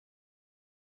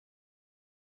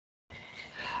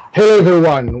Hello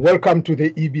everyone, welcome to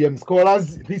the EBM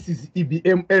Scholars. This is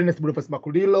EBM Ernest Boniface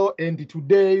Makulilo, and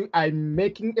today I'm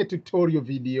making a tutorial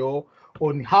video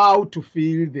on how to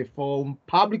fill the form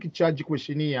Public Charge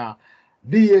Questionnaire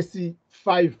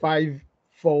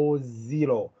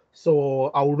DS-5540.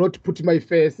 So I will not put my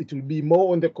face, it will be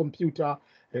more on the computer,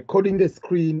 recording the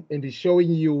screen and showing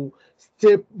you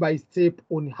step by step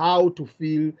on how to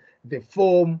fill the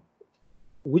form,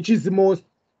 which is the most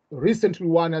recently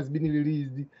one has been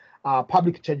released,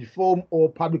 public charge form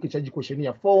or public charge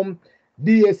questionnaire form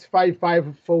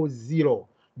DS-5540,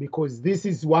 because this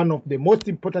is one of the most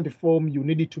important form you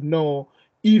need to know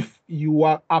if you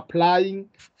are applying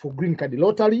for green card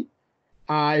lottery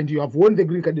and you have won the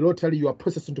green card lottery, you are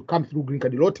processing to come through green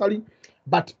card lottery.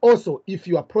 But also if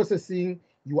you are processing,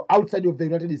 you are outside of the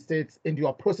United States and you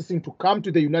are processing to come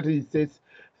to the United States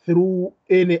through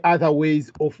any other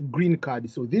ways of green card.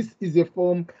 So this is a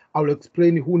form. I will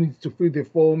explain who needs to fill the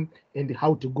form and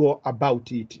how to go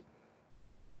about it.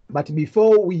 But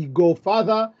before we go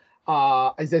further,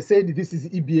 as I said, this is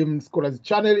EBM Scholars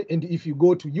channel, and if you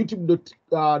go to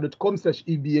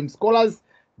youtube.com/EBM Scholars,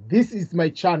 this is my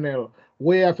channel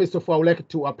where, first of all, I would like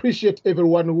to appreciate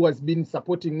everyone who has been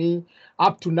supporting me.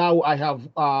 Up to now, I have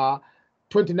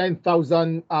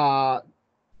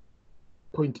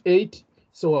 29,000.8.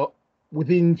 So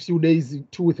within few days,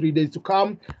 2 or 3 days to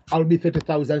come, I'll be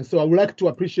 30,000. So I would like to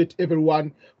appreciate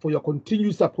everyone for your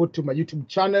continued support to my YouTube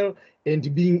channel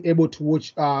and being able to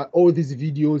watch all these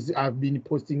videos I've been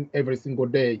posting every single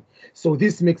day. So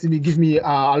this makes me, give me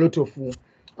a lot of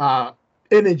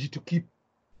energy to keep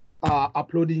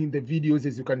uploading the videos,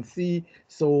 as you can see.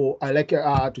 So I like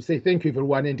to say thank you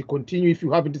everyone, and to continue. If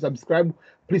you haven't subscribed,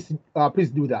 please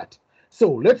do that.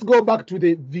 So let's go back to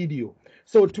the video.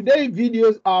 So today's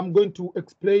videos, I'm going to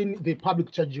explain the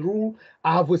public charge rule.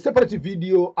 I have a separate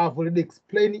video. I've already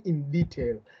explained in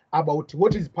detail about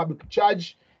what is public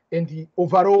charge and the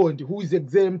overall and who is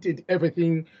exempt and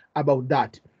everything about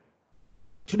that.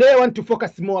 Today I want to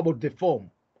focus more about the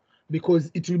form, because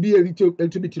it will be a little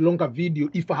bit longer video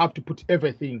if I have to put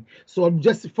everything. So I'm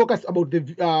just focused about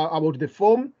the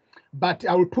form, but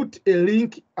I will put a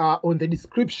link on the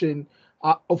description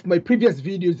of my previous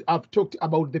videos. I've talked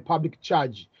about the public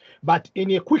charge, but in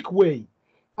a quick way,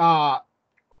 I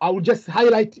will just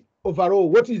highlight overall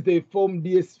what is the form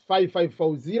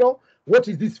DS-5540, what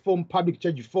is this form public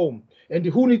charge form, and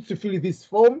who needs to fill this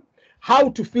form. How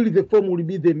to fill the form will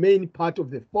be the main part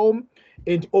of the form,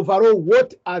 and overall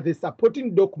what are the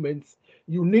supporting documents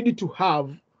you need to have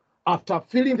after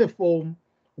filling the form.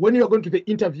 When you're going to the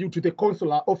interview to the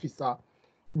consular officer,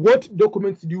 what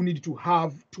documents do you need to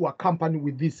have to accompany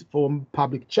with this form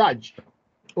public charge?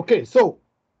 Okay, so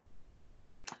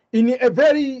in a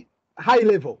very high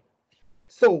level,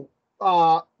 so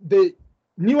the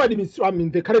new administration, I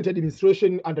mean the current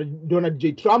administration under Donald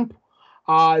J. Trump,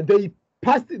 they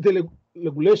passed the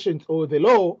regulations or the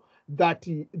law that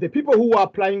the people who are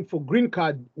applying for green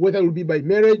card, whether it will be by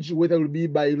marriage, whether it will be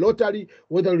by lottery,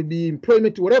 whether it will be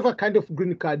employment, whatever kind of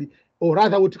green card, or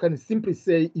rather what you can simply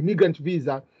say immigrant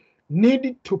visa,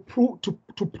 need to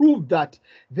prove that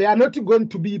they are not going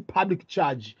to be public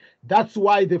charge. That's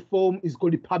why the form is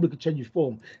called the public charge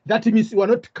form. That means you are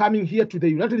not coming here to the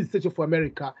United States of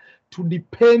America to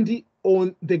depend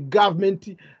on the government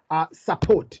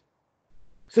support.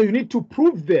 So you need to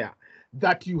prove there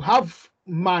that you have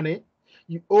money,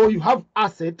 or you have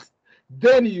assets,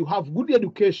 then you have good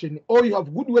education, or you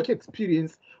have good work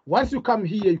experience. Once you come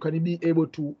here, you can be able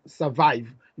to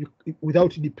survive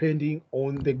without depending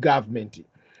on the government.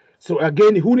 So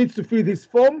again, who needs to fill this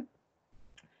form?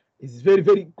 It's very,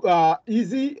 very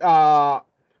easy. The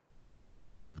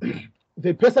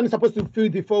person supposed to fill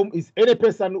the form is any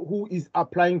person who is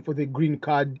applying for the green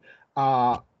card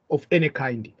of any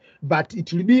kind. But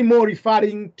it will be more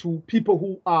referring to people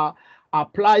who are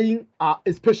applying,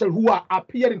 especially who are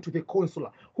appearing to the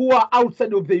consular, who are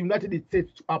outside of the United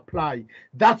States to apply.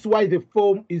 That's why the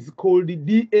form is called the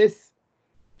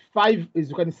DS-5, as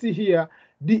you can see here,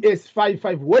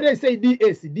 DS-55. When I say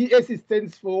DS, DS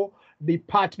stands for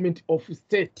Department of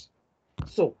State.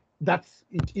 So that's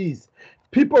it is.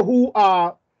 People who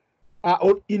are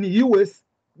in the US,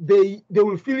 they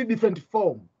will fill a different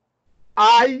form.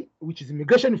 Which is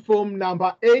immigration form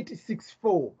number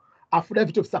 864,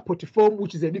 affidavit of support form,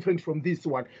 which is a different from this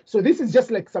one. So this is just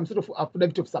like some sort of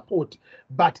affidavit of support,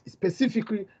 but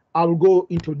specifically I will go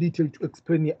into detail to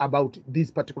explain about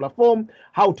this particular form,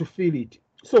 how to fill it.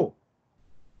 So,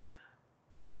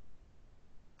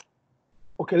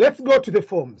 okay, let's go to the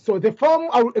form. So the form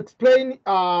I will explain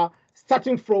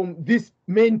starting from this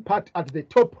main part at the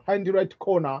top hand right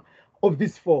corner of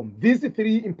this form. These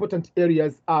 3 important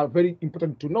areas are very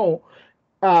important to know.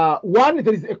 One,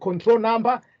 there is a control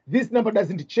number. This number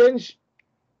doesn't change.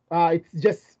 It's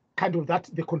just kind of that,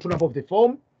 the control number of the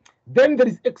form. Then there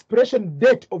is expiration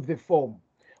date of the form.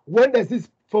 When does this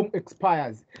form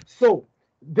expires? So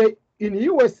in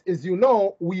US, as you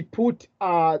know, we put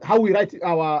how we write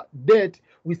our date.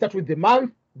 We start with the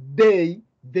month, day,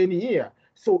 then year.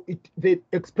 So the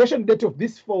expiration date of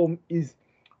this form is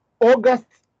August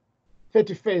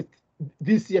 31st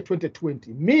this year,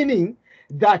 2020, meaning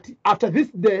that after this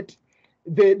date,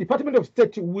 the Department of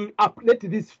State will update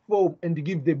this form and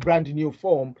give the brand new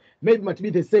form. Maybe it might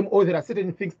be the same, or there are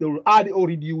certain things they will add or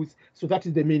reduce. So that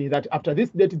is the meaning, that after this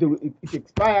date, it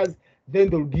expires, then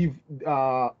they'll give.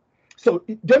 So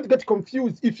don't get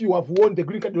confused if you have won the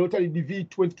Green Card Lottery DV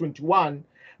 2021.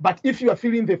 But if you are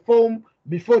filling the form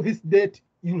before this date,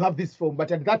 you'll have this form.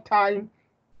 But at that time,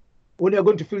 when you're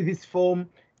going to fill this form,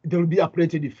 there will be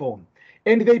updated form.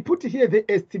 And they put here the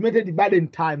estimated burden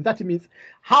time. That means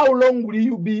how long will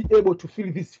you be able to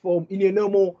fill this form in a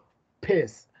normal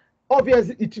pace?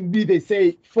 Obviously, it will be, they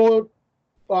say, 4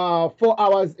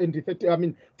 hours and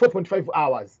 4.5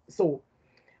 hours. So,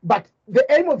 but the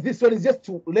aim of this one is just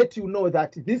to let you know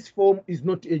that this form is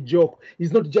not a joke.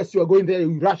 It's not just you are going there,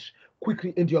 you rush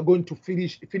quickly and you are going to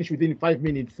finish within 5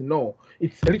 minutes. No,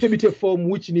 it's a little bit of form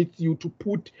which needs you to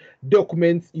put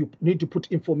documents. You need to put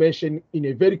information in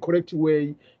a very correct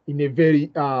way, in a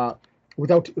very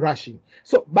without rushing.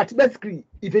 So, but basically,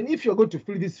 even if you're going to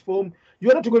fill this form,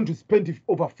 you're not going to spend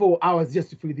over 4 hours just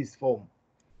to fill this form.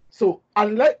 So,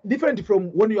 unlike different from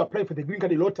when you apply for the Green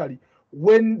Card Lottery,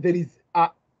 when there is a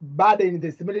burden, the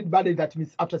estimated burden, that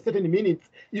means after certain minutes,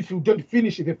 if you don't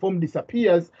finish, the form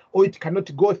disappears or it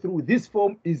cannot go through. This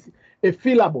form is a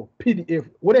fillable PDF.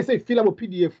 When I say fillable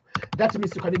PDF, that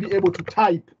means you can be able to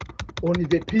type on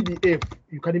the PDF.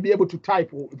 You can be able to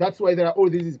type. That's why there are all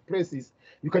these places.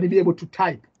 You can be able to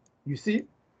type. You see?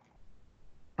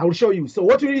 I will show you. So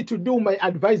what you need to do, my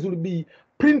advice will be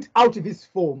print out this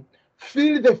form,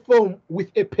 fill the form with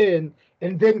a pen,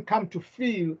 and then come to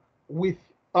fill with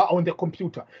on the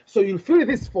computer. So you'll fill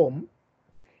this form.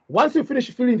 Once you finish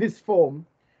filling this form,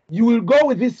 you will go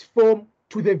with this form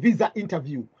to the visa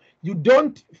interview. You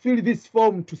don't fill this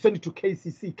form to send it to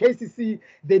KCC. KCC,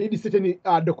 they need certain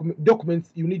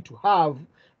documents you need to have.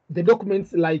 The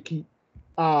documents like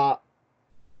the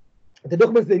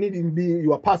documents they need will be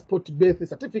your passport, birth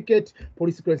certificate,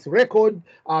 police clearance record,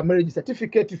 marriage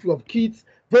certificate if you have kids,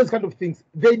 those kind of things.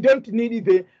 They don't need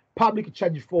the public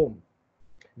charge form.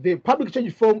 The public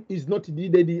charge form is not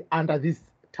needed under this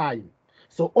time.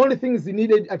 So only things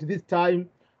needed at this time,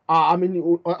 at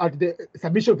the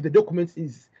submission of the documents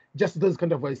is just those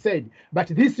kind of what I said. But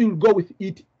this will go with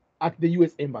it at the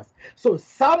US Embassy. So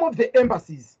some of the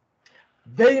embassies,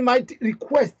 they might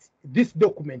request this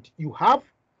document you have.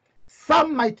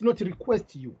 Some might not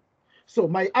request you. So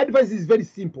my advice is very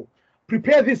simple.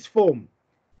 Prepare this form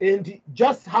and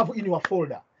just have in your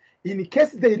folder. In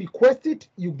case they request it,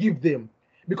 you give them.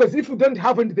 Because if you don't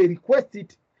have it, they request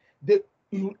it, they'll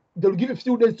give you a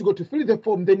few days to go to fill the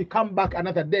form, then you come back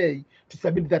another day to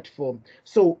submit that form.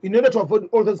 So in order to avoid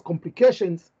all those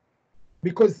complications,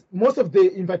 because most of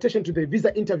the invitation to the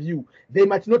visa interview, they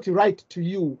might not write to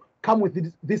you, come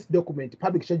with this document,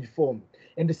 public charge form.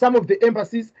 And some of the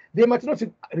embassies, they might not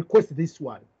request this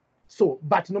one. So,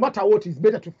 but no matter what, it's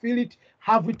better to fill it,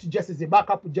 have it just as a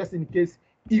backup, just in case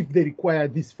if they require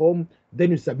this form,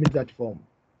 then you submit that form.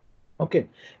 Okay,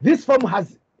 this form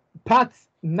has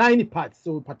 9 parts.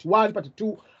 So part 1, part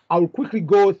 2, I will quickly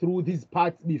go through these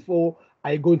parts before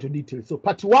I go into detail. So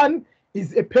part 1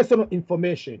 is a personal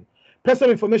information. Personal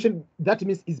information, that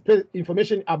means is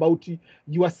information about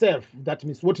yourself. That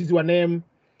means what is your name,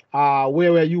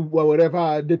 where were you,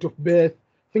 wherever, date of birth,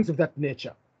 things of that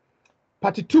nature.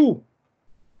 Part 2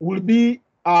 will be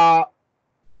the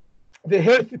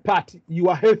healthy part,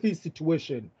 your healthy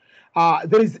situation.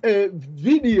 There is a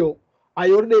video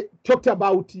I already talked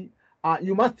about.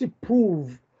 You must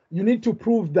prove, you need to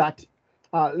prove that.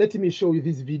 Let me show you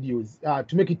these videos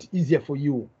to make it easier for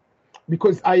you,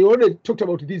 because I already talked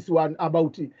about this one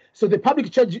about it. So the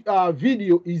public charge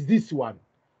video is this one.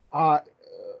 Let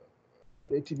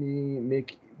me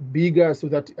make it bigger so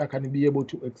that I can be able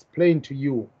to explain to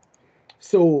you.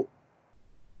 So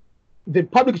the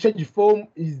public charge form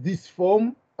is this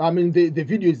form. The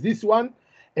video is this one.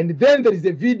 And then there is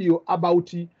a video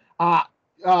about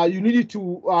you need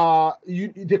to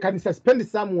they can suspend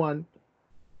someone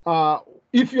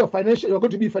if you're going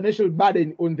to be financial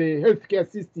burden on the healthcare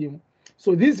system.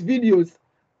 So these videos,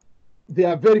 they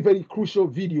are very, very crucial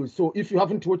videos. So if you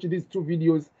haven't watched these 2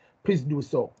 videos, please do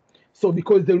so. So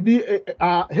because there will be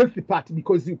a healthy part,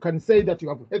 because you can say that you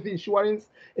have health insurance,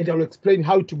 and I will explain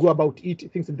how to go about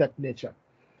it, things of that nature.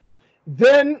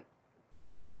 Then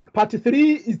part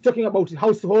 3 is talking about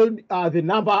household, the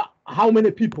number, how many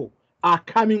people are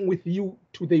coming with you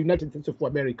to the United States of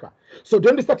America. So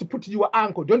don't start to put your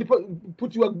uncle, don't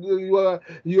put your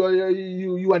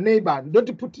neighbor,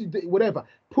 don't put whatever.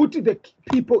 Put the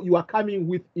people you are coming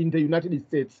with in the United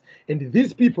States. And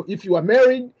these people, if you are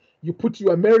married, you put you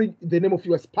are married, the name of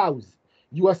your spouse,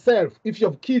 yourself. If you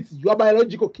have kids, your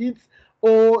biological kids,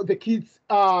 or the kids'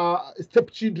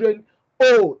 stepchildren,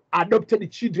 or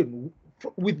adopted children,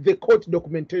 with the court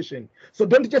documentation. So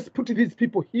don't just put these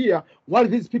people here while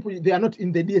these people, they are not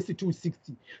in the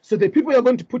DS-260. So the people you're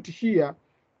going to put here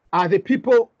are the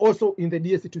people also in the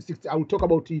DS-260. I will talk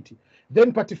about it.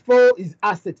 Then part 4 is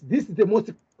assets. This is the most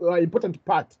important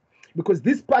part, because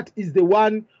this part is the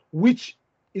one which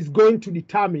is going to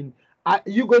determine, are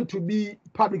you going to be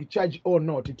public charge or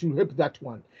not? It will help that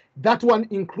one. That one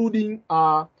including,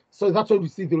 so that's why we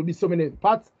see there will be so many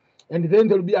parts. And then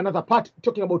there will be another part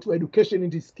talking about your education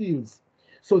and skills.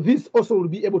 So this also will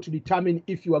be able to determine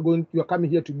if you are coming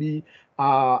here to be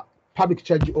public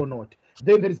charge or not.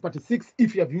 Then there is part 6,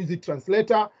 if you have used the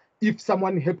translator, if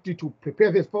someone helped you to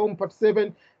prepare this form. Part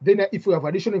 7, then if you have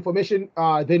additional information,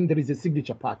 then there is a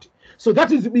signature part. So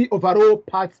that is the overall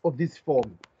parts of this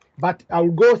form. But I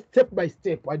will go step by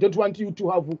step. I don't want you to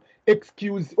have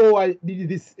excuse, oh, I did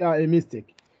this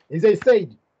mistake. As I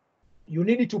said, you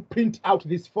need to print out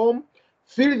this form,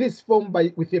 fill this form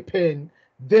with a pen.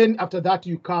 Then after that,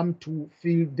 you come to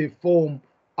fill the form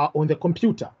on the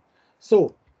computer.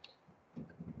 So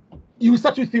you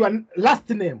start with your last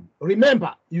name.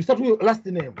 Remember, you start with your last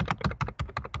name,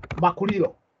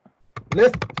 Makulilo.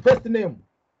 First name,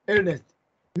 Ernest.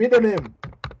 Middle name,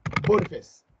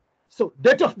 Boniface. So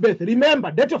date of birth.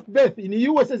 Remember, date of birth in the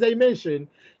US, as I mentioned,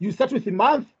 you start with the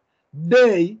month,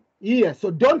 day, year. So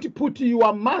don't put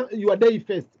your day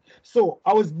first. So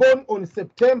I was born on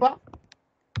September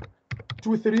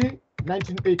 23,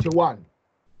 1981.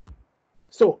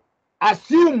 So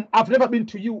assume I've never been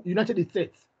to United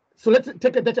States. So let's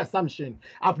take that assumption.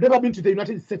 I've never been to the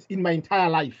United States in my entire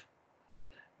life.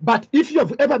 But if you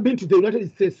have ever been to the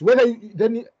United States, whether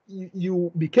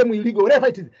you became illegal, whatever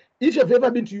it is, if you have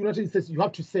ever been to the United States, you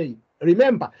have to say,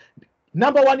 remember,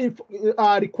 number one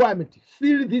requirement,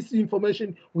 fill this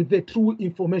information with the true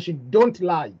information. Don't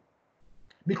lie.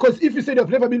 Because if you said you've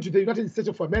never been to the United States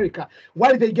of America,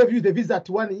 while they gave you the visa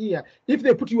to 1 year, if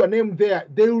they put your name there,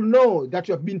 they will know that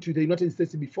you have been to the United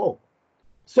States before.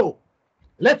 So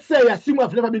let's say, assume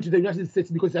I've never been to the United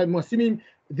States, because I'm assuming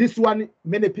this one,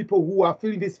 many people who are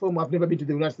filling this form have never been to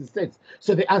the United States.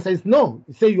 So the answer is no.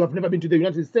 Say you have never been to the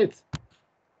United States.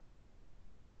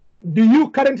 Do you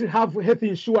currently have health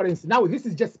insurance? Now, this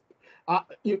is just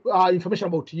information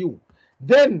about you.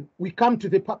 Then we come to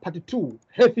the part 2,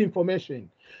 health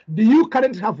information. Do you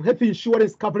currently have health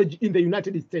insurance coverage in the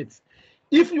United States?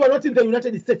 If you are not in the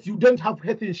United States, you don't have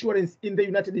health insurance in the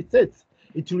United States.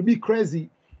 It will be crazy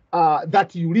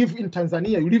that you live in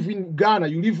Tanzania, you live in Ghana,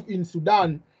 you live in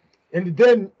Sudan, and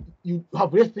then you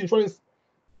have health insurance,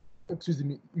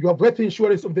 you have health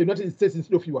insurance of the United States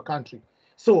instead of your country.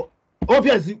 So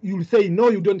obviously you'll say, no,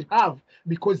 you don't have,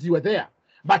 because you are there.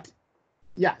 But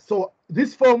yeah, so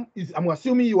this form is, I'm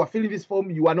assuming you are filling this form,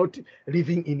 you are not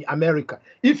living in America.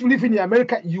 If you live in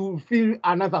America, you fill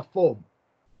another form,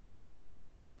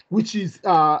 which is,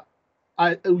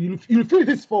 you'll fill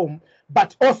this form,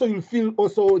 but also you'll fill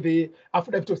also the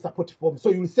affidavit of support form. So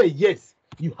you'll say, yes,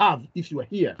 you have, if you are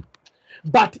here.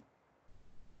 But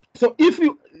so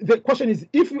the question is,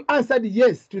 if you answered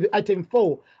yes to the item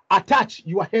 4, attach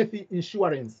your health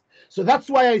insurance. So that's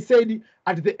why I said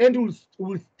at the end,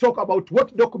 we'll talk about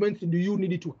what documents do you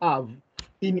need to have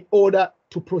in order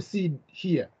to proceed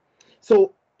here.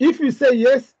 So if you say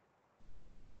yes,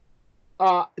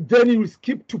 then you will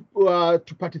skip to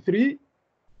part 3.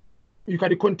 You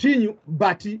can continue,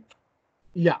 but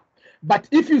yeah. But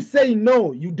if you say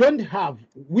no, you don't have,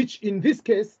 which in this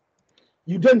case,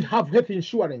 you don't have health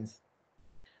insurance.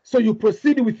 So you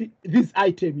proceed with this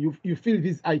item, you fill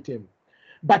this item.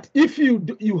 But if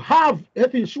you have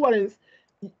health insurance,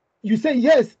 you say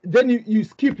yes, then you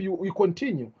skip, you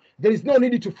continue. There is no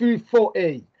need to fill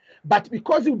 4A. But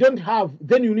because you don't have,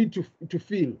 then you need to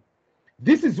fill.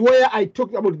 This is where I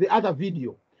talked about the other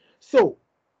video. So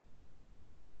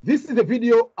this is the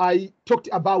video I talked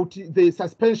about the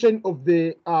suspension of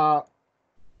the,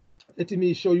 let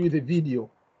me show you the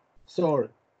video. Sorry.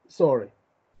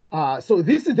 So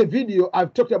this is the video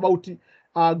I've talked about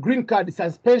green card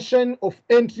suspension of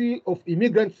entry of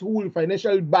immigrants who will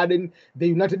financially burden the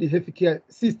United healthcare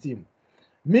system.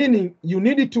 Meaning you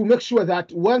need to make sure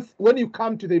that when you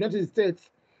come to the United States,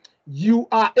 you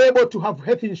are able to have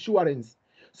health insurance.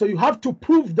 So you have to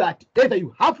prove that either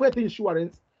you have health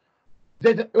insurance,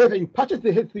 whether you purchase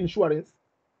the health insurance,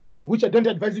 which I don't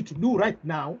advise you to do right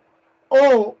now,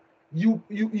 or you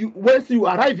once you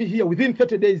arrive here within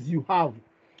 30 days you have.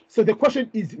 So the question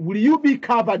is, will you be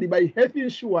covered by health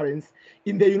insurance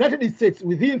in the United States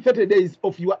within 30 days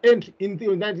of your entry in the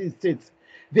United States?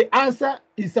 The answer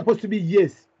is supposed to be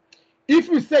yes. If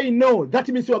you say no, that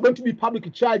means you are going to be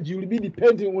public charge. You will be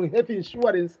depending on health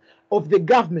insurance of the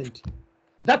government.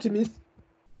 That means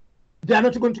they are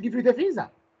not going to give you the visa.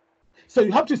 So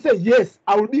you have to say, yes,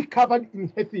 I will be covered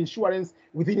in health insurance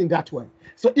within that one.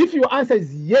 So if your answer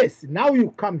is yes, now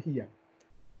you come here.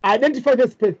 Identify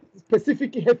the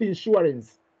specific health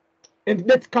insurance, and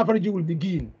that coverage will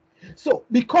begin. So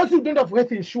because you don't have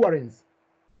health insurance,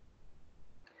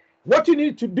 what you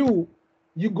need to do,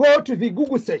 you go to the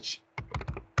Google search.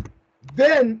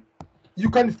 Then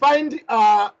you can find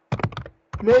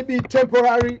maybe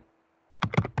temporary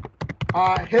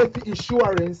health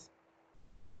insurance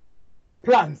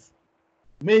plans,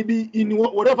 maybe in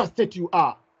whatever state you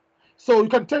are. So you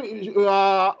can tell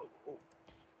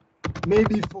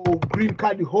maybe for green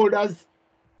card holders,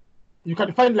 you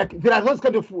can find like there are those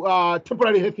kind of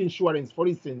temporary health insurance, for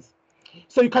instance.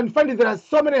 So you can find there are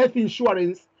so many health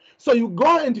insurance. So you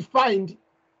go and find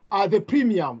the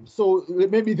premium. So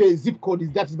maybe the zip code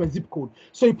is my zip code.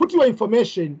 So you put your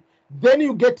information, then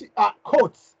you get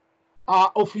quotes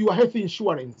of your health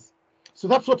insurance. So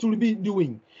that's what you'll be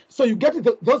doing. So you get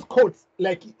those quotes,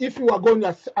 like if you are going,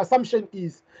 assumption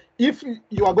is if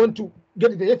you are going to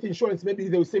get the health insurance, maybe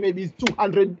they will say maybe it's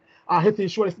 200 health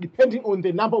insurance, depending on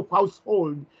the number of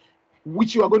household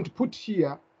which you are going to put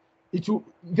here.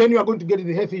 Then you are going to get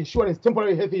the health insurance,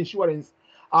 temporary health insurance.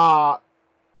 How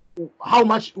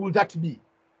much will that be?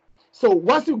 So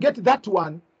once you get that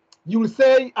one, you will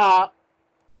say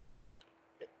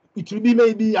it will be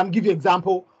maybe, I'm giving you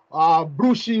example,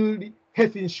 Blue Shield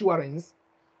health insurance.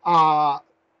 The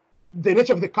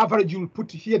nature of the coverage you will put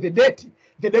here, the date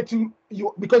you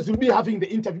because you'll be having the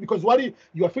interview, because while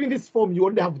you are filling this form, you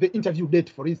only have the interview date,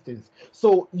 for instance.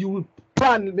 So you will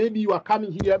plan, maybe you are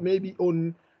coming here maybe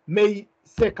on May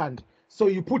 2nd. So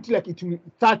you put like it will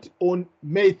start on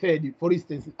May 3rd, for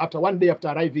instance, after 1 day after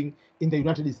arriving in the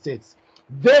United States.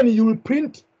 Then you will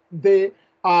print the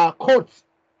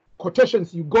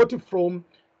quotations you got from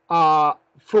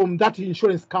that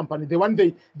insurance company, the one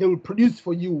they will produce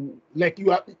for you. Like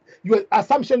your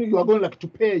assumption you are going like to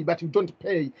pay, but you don't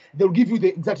pay. They'll give you the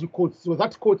exact quote. So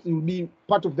that quote will be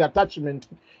part of the attachment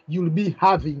you'll be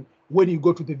having when you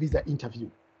go to the visa interview.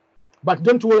 But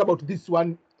don't worry about this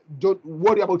one. Don't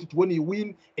worry about it when you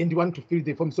win and you want to fill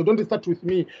the form. So don't start with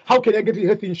me, how can I get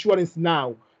health insurance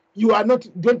now? You are not,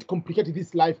 don't complicate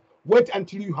this life. Wait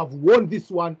until you have won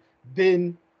this one,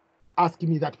 then ask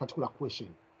me that particular question.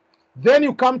 Then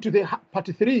you come to the part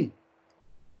 3,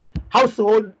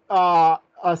 household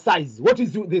size. What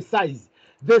is the size?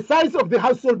 The size of the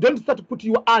household, don't start to put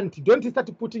your aunt, don't start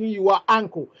putting your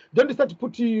uncle, don't start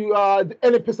putting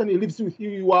any person who lives with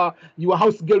you, your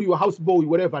house girl, your house boy,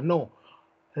 whatever. No.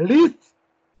 List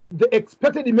the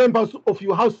expected members of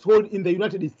your household in the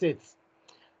United States.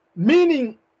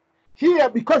 Meaning here,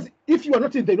 because if you are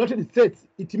not in the United States,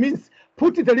 it means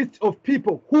put the list of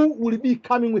people who will be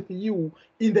coming with you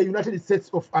in the United States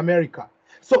of America.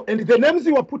 So, and the names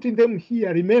you are putting them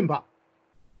here, remember,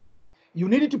 you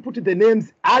need to put the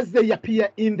names as they appear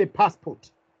in the passport.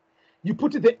 You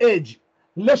put the age,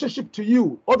 relationship to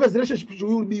you. Obviously, relationship to you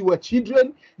will be your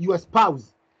children, your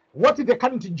spouse. What is the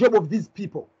current job of these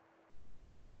people?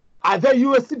 Are they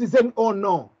US citizen or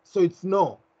no? So it's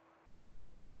no.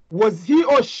 Was he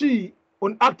or she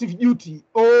on active duty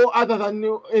or other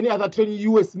than any other training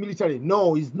US military?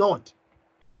 No, he's not.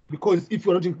 Because if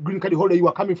you're not a green card holder, you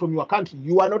are coming from your country,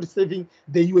 you are not serving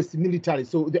the US military.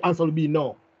 So the answer will be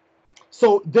no.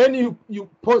 So then you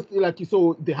post like,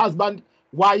 so the husband,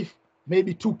 wife,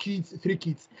 maybe 2 kids, 3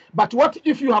 kids. But what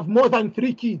if you have more than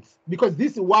 3 kids? Because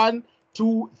this 1,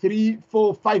 2, 3,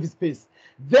 4, 5 space.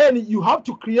 Then you have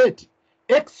to create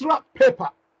extra paper.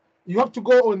 You have to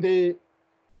go on the,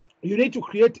 you need to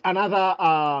create another,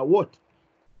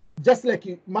 just like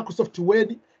Microsoft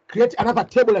Word, create another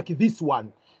table like this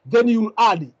one. Then you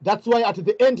add, that's why at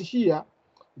the end here,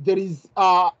 there is,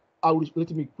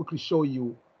 let me quickly show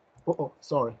you.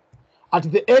 Sorry. At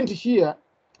the end here,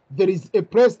 there is a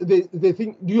press, the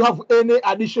thing, do you have any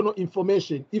additional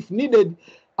information? If needed,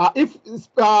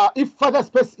 if further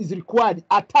space is required,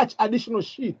 attach additional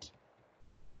sheet.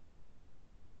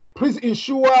 please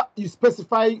ensure you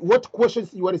specify what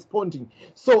questions you are responding.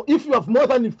 So if you have more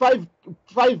than five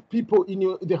people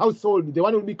in the household, the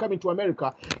one will be coming to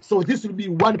America. So this will be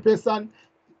one person,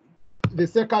 the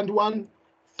second one,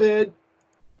 third,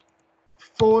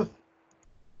 fourth,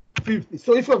 fifth.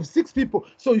 So if you have 6 people,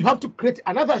 so you have to create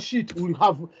another sheet. Will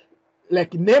have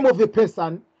like name of the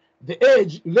person, the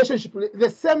age, relationship,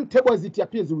 the same table as it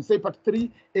appears. We'll say part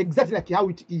 3, exactly like how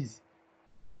it is.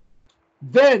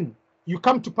 Then you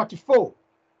come to part 4.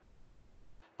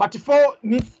 Part 4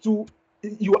 needs to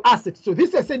your asset. So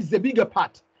this, I said, is the bigger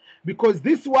part, because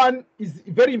this one is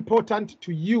very important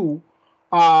to you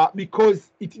because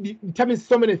it determines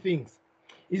so many things.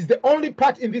 It's the only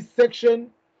part in this section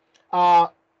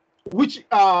which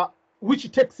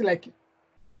takes like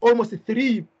almost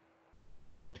 3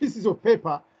 pieces of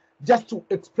paper just to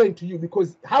explain to you,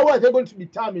 because how are they going to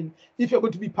determine if you're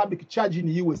going to be public charge in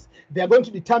the US? They are going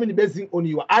to determine based on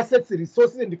your assets,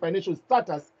 resources, and the financial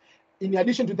status. In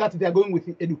addition to that, they are going with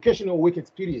the educational work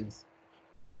experience.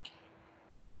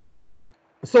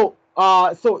 So,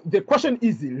 so the question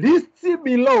is, list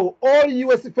below all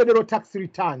US federal tax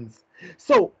returns.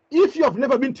 So if you have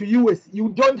never been to US, you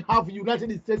don't have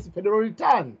United States federal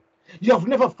return. You have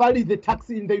never filed the tax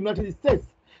in the United States.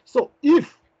 So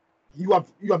if you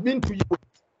have been to US,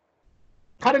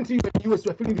 currently you're in US,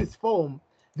 you're filling this form,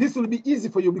 this will be easy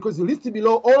for you because you list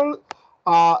below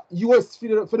all US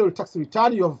federal tax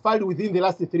return you have filed within the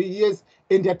last 3 years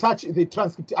and attach the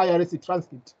transcript, IRS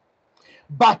transcript.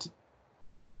 But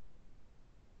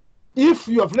if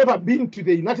you have never been to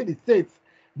the United States,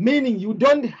 meaning you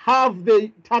don't have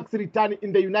the tax return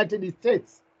in the United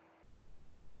States,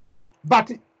 but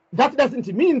that doesn't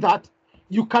mean that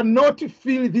you cannot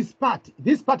fill this part.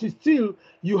 This part is still,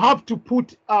 you have to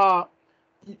put the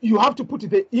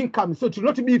income. So it will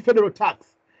not be federal tax,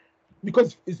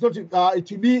 because it's not.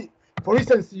 It will be, for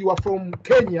instance, you are from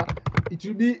Kenya. It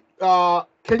will be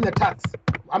Kenya tax.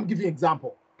 I'm giving an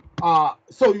example.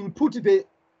 So you put the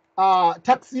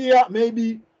tax year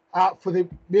maybe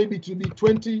maybe it will be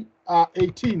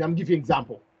 2018. I'm giving an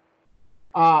example.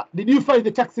 Did you file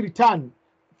the tax return?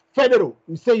 Federal,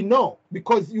 you say no,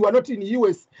 because you are not in the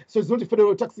US, so it's not a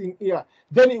federal tax in here.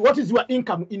 Then what is your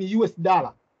income in US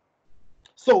dollar?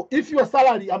 So if your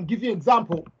salary, I'm giving you an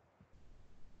example,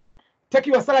 take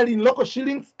your salary in local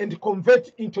shillings and convert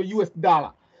into US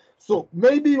dollar. So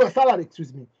maybe your salary,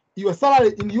 your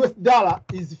salary in US dollar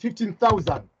is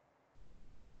 15,000.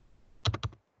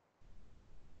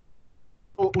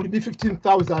 Or will be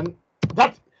 15,000.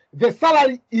 That the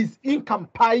salary is income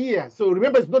per year. So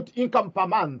remember, it's not income per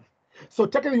month. So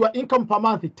taking your income per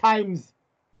month times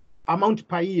amount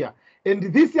per year.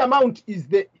 And this amount is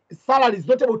the salary, is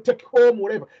not able to take home,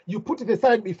 whatever. You put the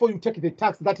salary before you take the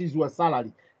tax, that is your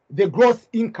salary. The gross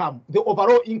income, the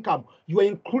overall income, you are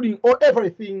including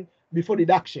everything before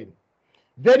deduction.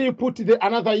 Then you put the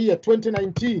another year,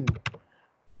 2019.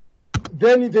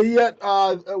 Then the year,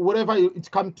 whatever it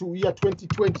comes to year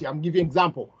 2020, I'm giving an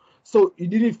example. So you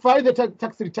didn't file the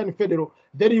tax return federal,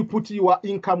 then you put your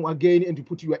income again and you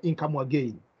put your income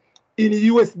again in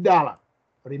US dollar.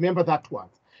 Remember that one.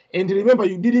 And remember,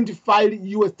 you didn't file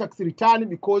US tax return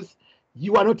because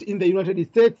you are not in the United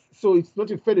States, so it's not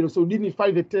a federal. So you didn't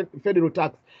file the federal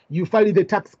tax. You file the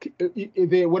tax,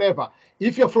 the whatever.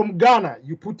 If you're from Ghana,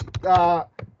 you put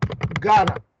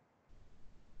Ghana,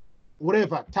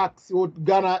 whatever, tax or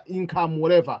Ghana income,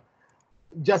 whatever.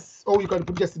 Just, or you can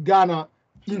put just Ghana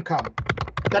income.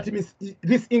 That means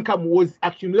this income was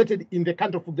accumulated in the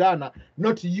country of Ghana,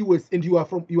 not US, and you are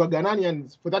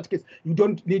Ghanaian. For that case, you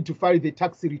don't need to file the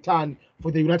tax return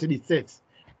for the United States,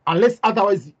 unless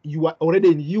otherwise you are already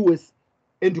in US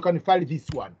and you can file this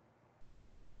one.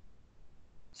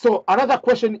 So another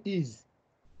question is,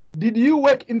 did you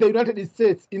work in the United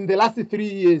States in the last 3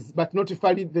 years but not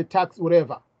file the tax,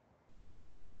 whatever?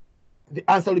 The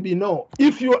answer will be no.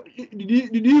 If you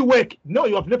did you work? No,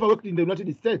 you have never worked in the United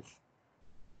States.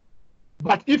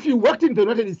 But if you worked in the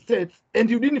United States and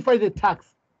you didn't file the tax,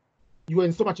 you are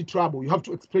in so much trouble. You have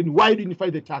to explain why you didn't file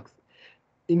the tax.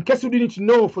 In case you didn't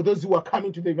know, for those who are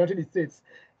coming to the United States,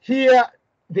 here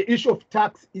the issue of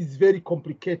tax is very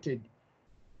complicated.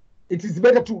 It is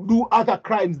better to do other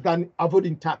crimes than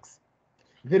avoiding tax.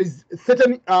 There is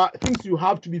certain things you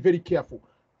have to be very careful.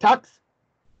 Tax,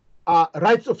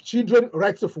 rights of children,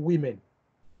 rights of women.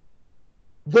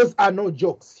 Those are no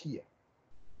jokes here.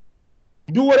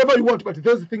 Do whatever you want, but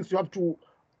those things you have to,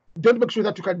 don't make sure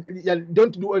that you can,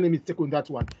 don't do any mistake on that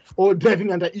one. Or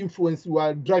driving under influence, you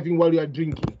are driving while you are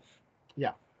drinking.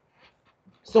 Yeah.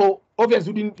 So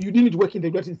obviously you didn't work in the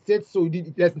United States, so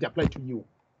it doesn't apply to you.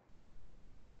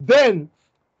 Then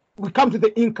we come to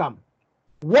the income.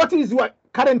 What is your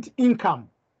current income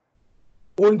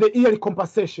on the yearly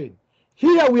compensation?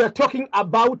 Here we are talking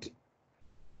about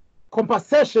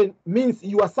compensation means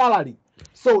your salary.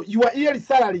 So your yearly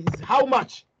salary is how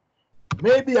much?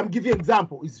 Maybe I'm giving an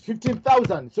example. It's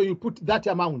 15,000. So you put that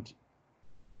amount.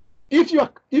 If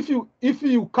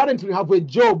you currently have a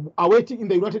job awaiting in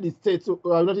the United States,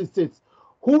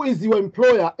 who is your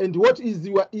employer and what is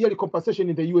your yearly compensation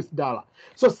in the US dollar?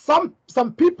 So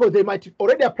some people, they might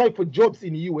already apply for jobs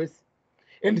in the US,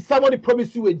 and somebody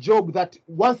promised you a job that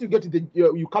once you get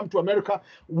you come to America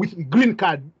with green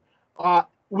card,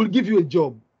 will give you a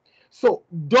job. So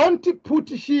don't put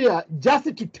here just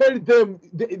to tell them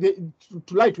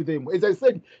to lie to them. As I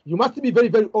said, you must be very,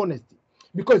 very honest,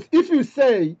 because if you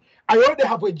say I already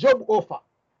have a job offer,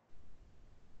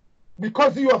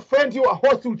 because your friend, your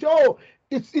host will say, oh,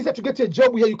 it's easier to get a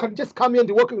job here. You can just come here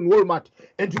and work in Walmart,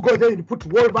 and you go there and you put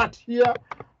Walmart here,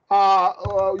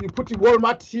 you put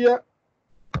Walmart here,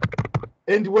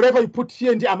 and whatever you put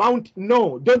here in the amount.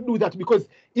 No, don't do that, because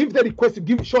if the request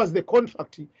show us the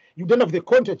contract, you don't have the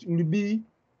contract, you will be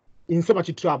in so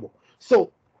much trouble.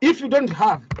 So if you don't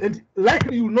have, and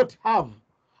likely you will not have,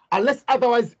 unless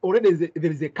otherwise already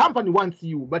there is a company wants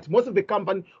you, but most of the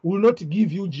company will not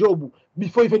give you job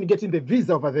before even getting the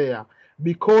visa over there,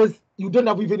 because you don't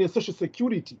have even a social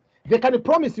security. They can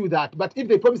promise you that, but if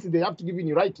they promise you, they have to give you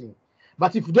in writing.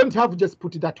 But if you don't have, just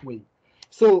put it that way.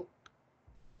 So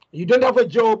you don't have a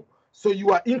job, so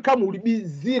your income will be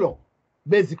zero.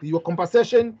 Basically, your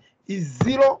compensation is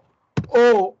zero,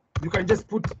 or you can just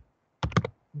put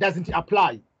doesn't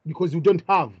apply because you don't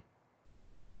have.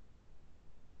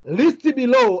 List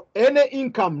below any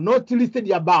income not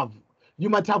listed above. You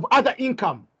might have other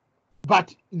income,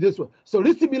 but this one. So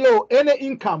list below any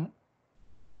income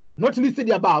not listed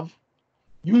above,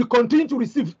 you will continue to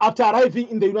receive after arriving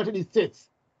in the United States.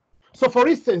 So for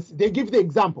instance, they give the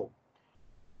example.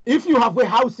 If you have a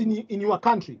house in your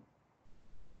country,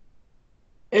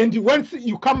 and once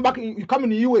you come back, you come in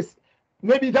the US,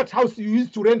 maybe that house you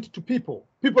used to rent to people.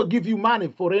 People give you money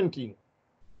for renting.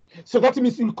 So that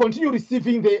means you'll continue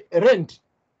receiving the rent.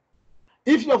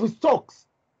 If you have stocks,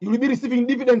 you will be receiving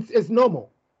dividends as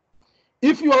normal.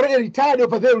 If you are already retired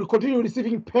over there, you'll continue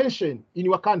receiving pension in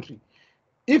your country.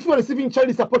 If you are receiving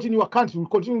child support in your country, you'll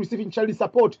continue receiving child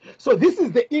support. So this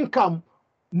is the income,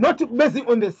 not based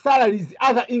on the salaries,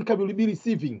 other income you'll be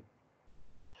receiving.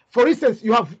 For instance,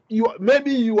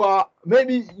 maybe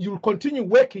you'll continue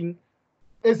working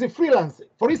as a freelancer.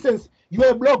 For instance, you're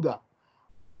a blogger,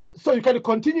 so you can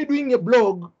continue doing a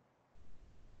blog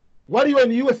while you're in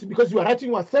the US, because you are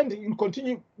writing or sending. You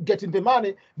continue getting the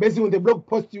money based on the blog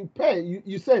post you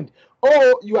send,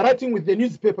 or you are writing with the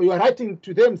newspaper. You are writing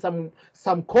to them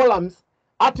some columns,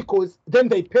 articles, then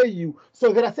they pay you.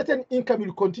 So there are certain income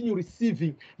you'll continue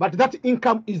receiving, but that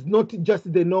income is not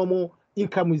just the normal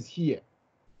income is here.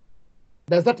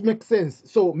 Does that make sense?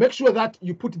 So make sure that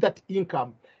you put that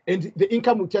income, and the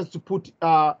income will just to put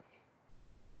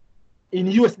in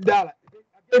US dollar.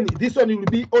 Again, this one will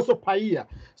be also per year.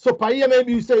 So per year,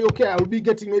 maybe you say, okay, I will be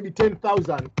getting maybe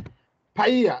 10,000 per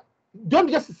year. Don't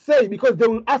just say, because they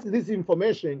will ask this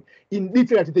information in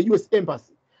detail at the US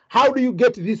Embassy. How do you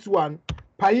get this one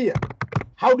per year?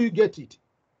 How do you get it?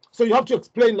 So you have to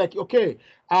explain, like, okay,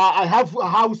 I have a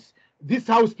house. This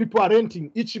house people are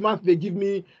renting. Each month they give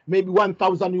me maybe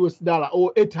 1,000 US dollar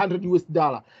or 800 US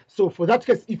dollar. So for that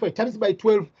case, if I times by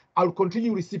 12, I'll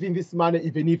continue receiving this money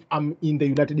even if I'm in the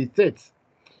United States.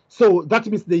 So that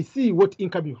means they see what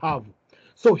income you have.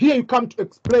 So here you come to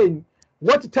explain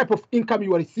what type of income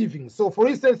you are receiving. So for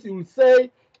instance, you will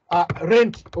say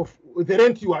rent of the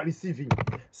rent you are receiving.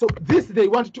 So this, they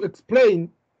want to explain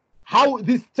how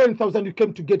this 10,000 you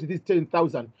came to get this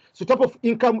 10,000. So type of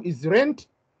income is rent.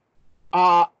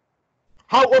 How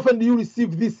often do you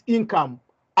receive this income?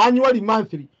 Annually,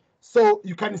 monthly. So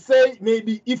you can say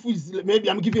maybe if it's, maybe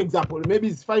I'm giving an example, maybe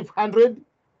it's 500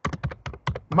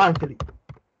 monthly.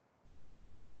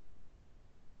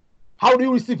 How do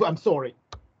you receive? I'm sorry,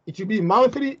 it will be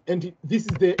monthly, and this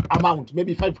is the amount,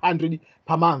 maybe 500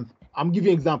 per month. I'm giving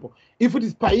an example. If it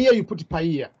is per year, you put it per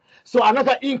year. So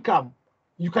another income,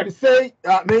 you can say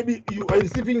maybe you are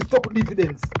receiving stock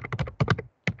dividends.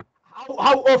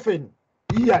 How often?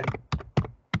 Yearly.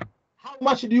 How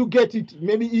much do you get it?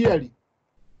 Maybe yearly.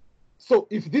 So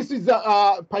if this is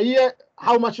per year,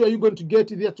 how much are you going to get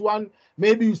that one?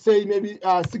 Maybe you say maybe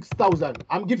 6,000.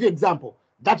 I'm giving you an example.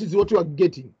 That is what you are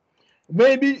getting.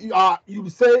 Maybe you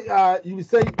say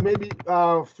maybe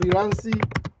freelancing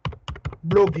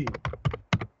blogging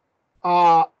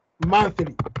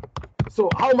monthly. So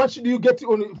how much do you get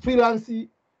on freelancing?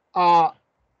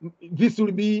 This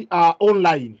will be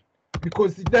online.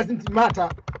 because it doesn't matter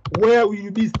where will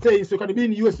you be staying. So you can be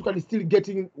in the US, you can still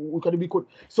getting, you can be good.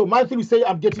 So monthly, we say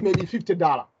I'm getting maybe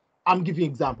 $50. I'm giving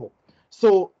an example.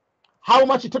 So how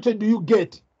much total do you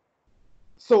get?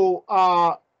 So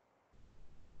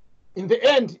in the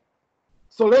end,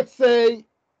 so let's say,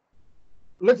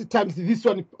 let's times this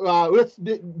one, let's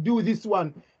do this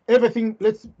one. Everything,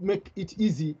 let's make it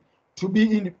easy to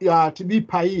be in to be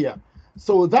per year.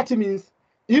 So that means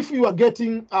if you are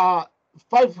getting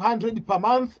 500 per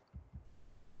month,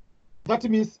 that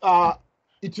means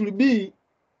it will be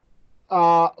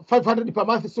 500 per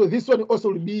month. So this one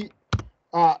also will be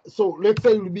so let's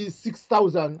say it will be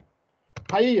 6,000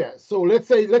 per year. So let's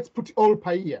say, let's put all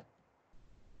per year,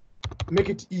 make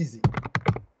it easy.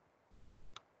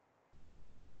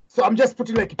 So I'm just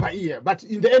putting like per year, but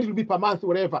in the end it will be per month,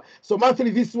 whatever. So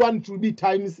monthly, this one it will be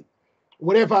times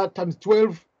whatever, times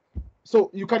 12.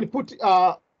 So you can put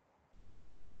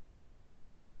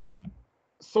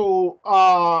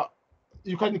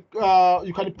you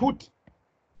can put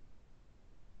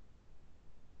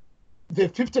the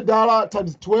 $50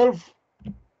 times 12,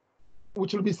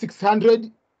 which will be 600.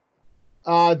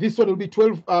 This one will be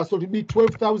 12, so it will be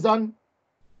 12,000.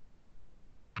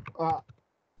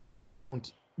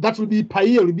 That will be per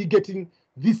year. We'll be getting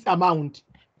this amount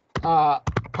per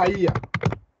year.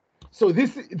 So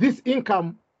this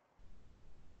income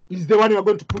is the one we are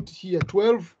going to put here,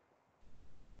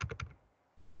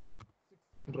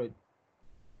 12,600.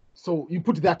 So you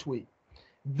put it that way.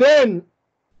 Then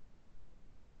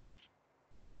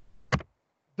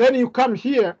you come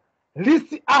here,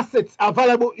 list assets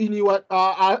available in your,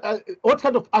 what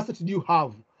kind of assets do you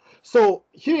have? So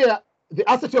here, the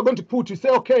assets you're going to put, you say,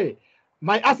 okay,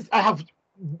 my assets, I have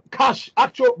cash,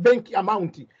 actual bank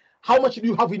amount. How much do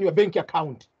you have in your bank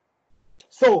account?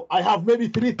 So I have maybe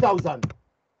 3,000.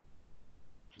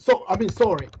 So, I mean,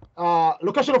 sorry,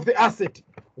 location of the asset.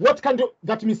 What kind of,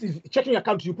 that means is checking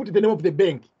account, you put the name of the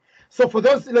bank. So for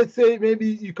those, let's say maybe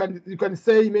you can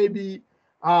say maybe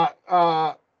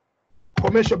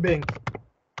commercial bank.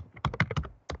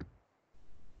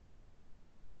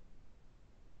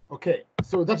 Okay,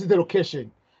 so that is the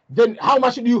location. Then how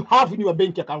much do you have in your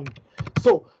bank account?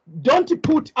 So don't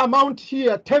put amount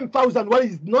here 10,000. What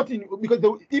is not in, because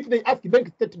if they ask bank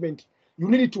statement, you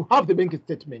need to have the bank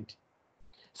statement.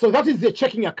 So that is the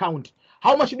checking account.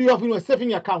 How much do you have in your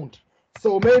saving account?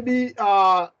 So maybe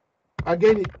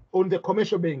again on the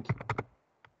commercial bank.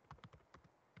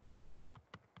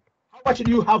 How much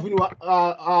do you have in your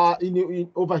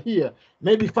in over here?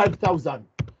 Maybe 5,000.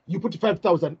 You put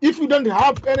 5,000. If you don't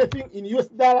have anything in US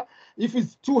dollar, if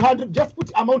it's 200, just put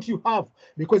amount you have.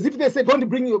 Because if they say don't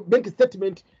bring your bank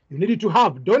statement, you need to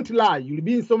have. Don't lie. You'll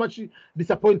be so much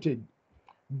disappointed.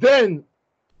 Then,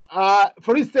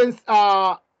 for instance,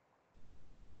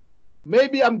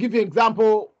 maybe I'm giving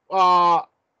example.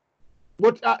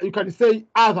 What you can say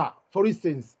other, for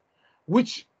instance,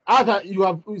 which other you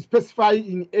have specified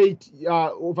in 8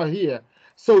 over here.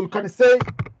 So you can say.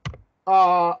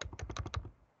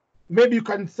 Maybe you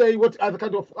can say what other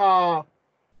kind of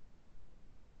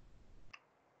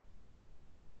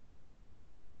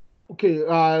okay,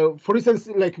 for instance,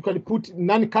 like you can put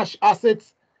non-cash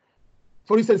assets,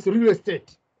 for instance, real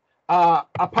estate,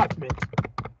 apartment.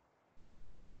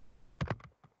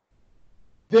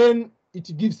 Then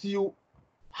it gives you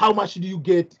how much do you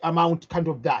get, amount, kind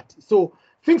of that. So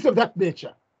things of that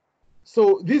nature.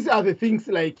 So these are the things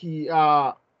like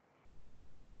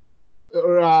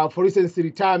for instance,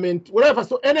 retirement, whatever.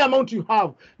 So any amount you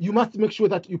have, you must make sure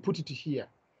that you put it here.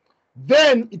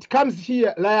 Then it comes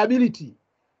here, liability.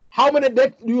 How many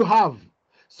debts do you have?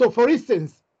 So for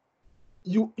instance,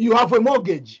 you have a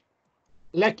mortgage,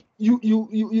 like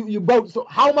you bought. So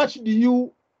how much do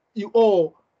you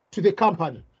owe to the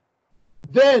company?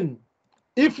 Then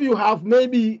if you have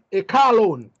maybe a car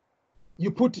loan, you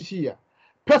put it here.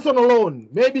 Personal loan,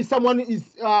 maybe someone is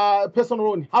personal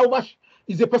loan. How much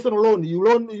is a personal loan? You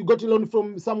got a loan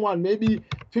from someone, maybe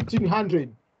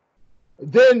 1,500.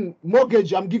 Then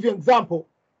mortgage, I'm giving you an example.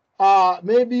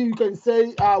 Maybe you can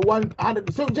say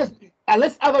 100. So just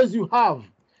unless others you have.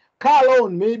 Car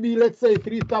loan, maybe let's say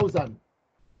 3,000.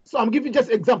 So I'm giving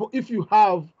just example if you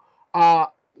have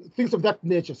things of that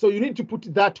nature. So you need to put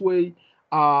it that way.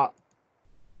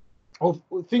 Of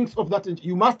things of that nature.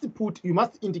 You must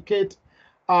indicate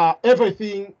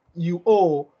everything you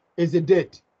owe as a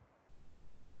debt.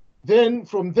 Then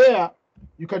from there,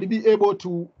 you can be able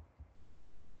to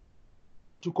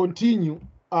continue.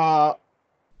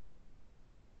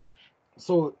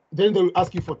 So then they will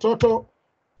ask you for total.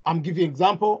 I'm giving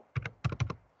example.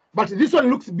 But this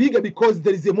one looks bigger because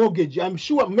there is a mortgage. I'm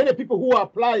sure many people who are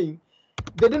applying,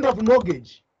 they don't have a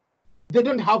mortgage. They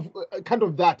don't have kind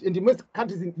of that. In the most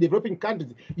countries, in developing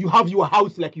countries, you have your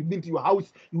house, like you built your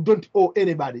house, you don't owe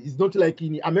anybody. It's not like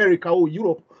in America or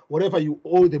Europe, whatever you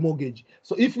owe the mortgage.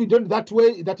 So if you don't that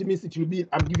way, that means it will be,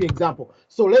 I'm giving an example.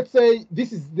 So let's say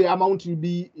this is the amount will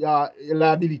be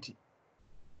liability.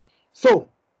 So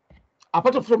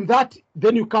apart from that,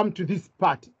 then you come to this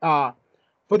part.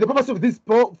 For the purpose of this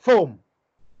form,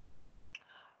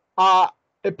 a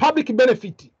public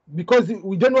benefit, because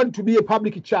we don't want to be a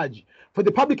public charge. For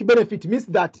the public benefit means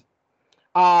that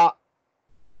we are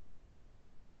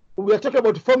talking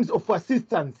about forms of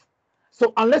assistance.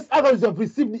 So unless others have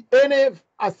received any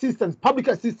assistance, public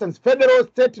assistance, federal,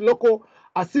 state, local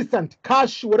assistance,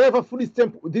 cash, whatever, food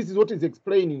stamp, this is what is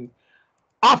explaining.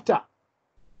 After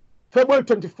February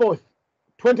 24th,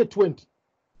 2020,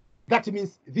 that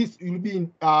means this will be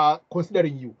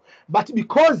considering you. But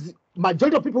because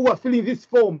majority of people who are filling this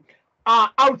form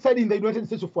are outside in the United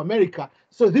States of America,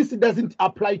 so this doesn't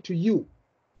apply to you.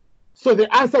 So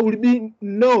the answer will be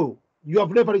no, you have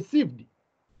never received.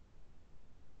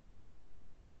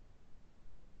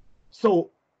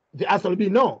 So the answer will be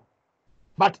no.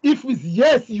 But if it's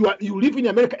yes, you live in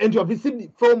America and you have received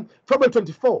it from February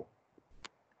 24,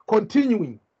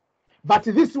 continuing. But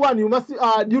this one you must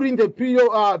during the period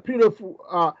of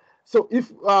so if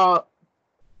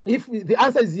the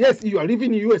answer is yes, you are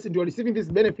living in the US and you are receiving these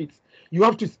benefits, you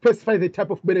have to specify the type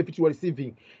of benefit you are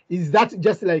receiving. Is that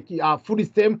just like food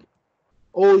stamp,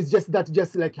 or is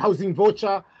just like housing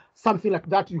voucher, something like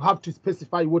that? You have to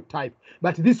specify what type.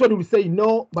 But this one will say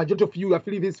no. Majority of you are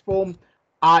filling this form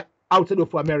are outside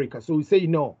of America, so we say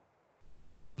no.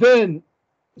 Then,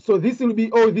 so this will be,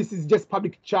 oh, this is just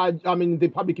public charge. I mean the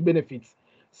public benefits.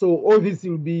 So all this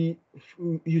will be,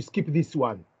 you skip this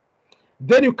one.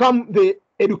 Then you come the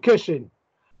education.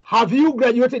 Have you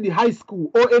graduated high school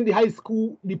or any high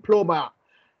school diploma?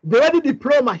 The word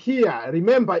diploma here,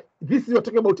 remember, this is you're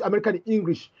talking about American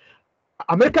English.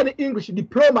 American English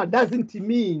diploma doesn't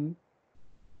mean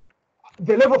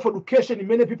the level of education.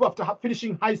 Many people after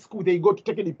finishing high school, they go to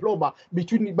take a diploma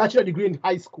between bachelor degree and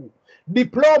high school.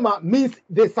 Diploma means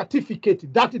the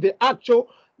certificate, that is the actual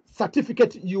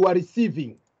certificate you are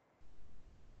receiving.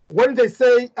 When they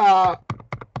say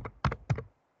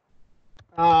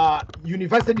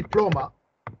university diploma,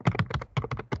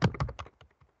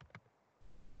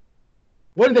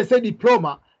 when they say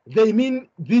diploma, they mean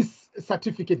this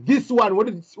certificate. This one,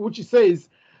 which says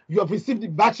you have received the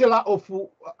bachelor of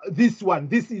this one.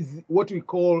 This is what we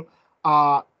call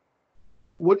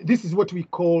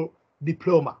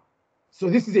diploma. So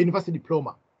this is a university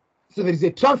diploma. So there is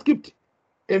a transcript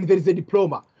and there is a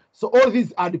diploma. So all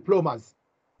these are diplomas.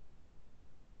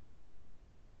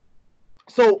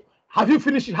 So have you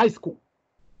finished high school?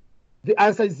 The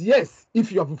answer is yes,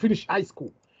 if you have finished high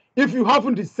school. If you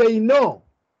haven't, say no.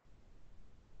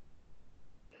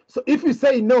 So if you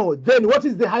say no, then what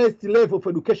is the highest level of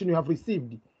education you have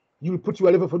received? You will put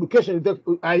your level of education.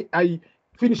 I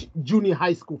finished junior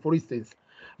high school, for instance.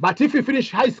 But if you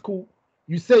finish high school,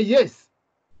 you say yes.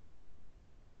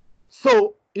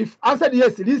 So if answered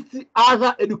yes, list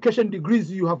other education degrees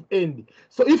you have earned.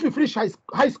 So if you finish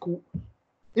high school,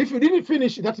 if you didn't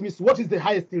finish, that means what is the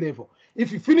highest level?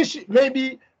 If you finish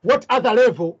maybe what other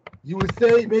level, you will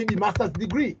say maybe master's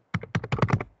degree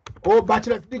or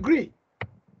bachelor's degree.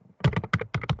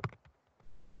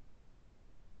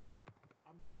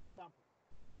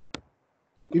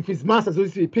 If it's master's or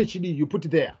it's a PhD, you put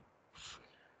it there.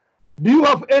 Do you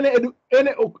have any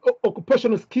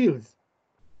occupational skills?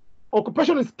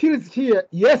 Occupational skills here,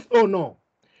 yes or no?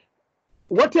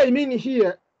 What I mean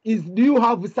here is, do you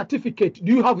have a certificate?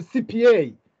 Do you have a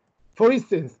CPA? For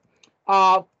instance, you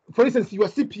are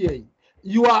CPA.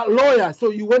 You are a lawyer,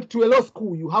 so you went to a law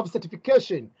school, you have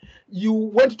certification. You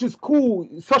went to school,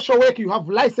 social work, you have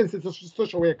licenses as a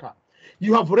social worker.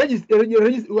 You have registered,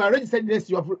 you are registered, yes,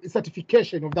 you have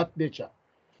certification of that nature.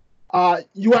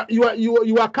 You are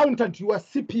accountant, you are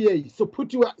CPA, so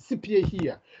put your CPA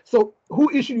here. So who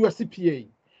issued your CPA?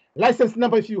 License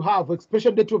number if you have,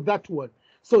 expiration date of that one.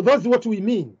 So that's what we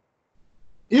mean.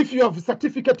 If you have a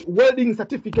certificate, welding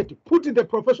certificate, put in the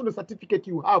professional certificate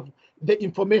you have the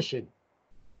information.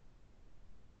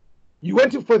 You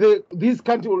went for these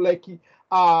kind of like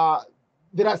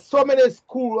there are so many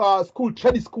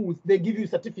trade schools, they give you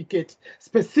certificate,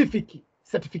 specific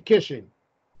certification.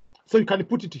 So you can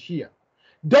put it here.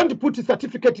 Don't put a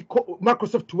certificate,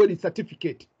 Microsoft Word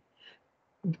certificate.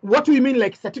 What we mean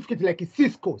like certificate, like a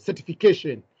Cisco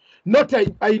certification. Not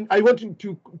I want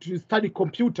to study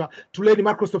computer to learn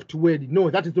Microsoft Word. No,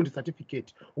 that is not a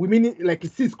certificate. We mean like a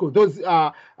Cisco, those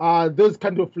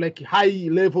kind of like high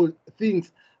level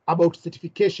things about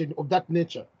certification of that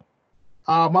nature.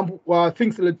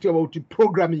 things related about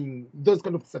programming, those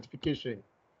kind of certification.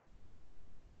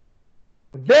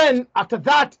 Then after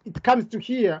that, it comes to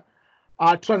here,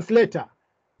 translator.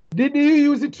 Did you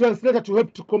use the translator to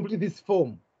help to complete this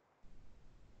form?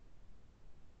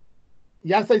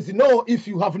 The answer is no if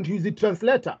you haven't used the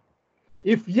translator.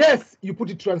 If yes, you put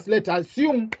a translator.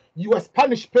 Assume you are a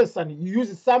Spanish person. You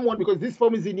use someone because this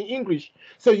form is in English.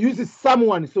 So you use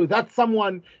someone. So that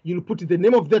someone, you'll put the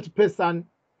name of that person.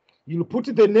 You'll put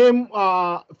the name,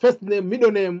 first name,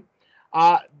 middle name.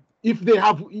 If they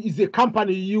have is a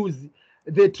company, use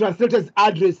the translator's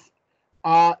address,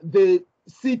 the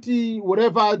city,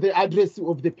 whatever the address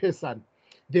of the person,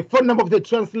 the phone number of the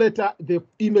translator, the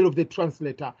email of the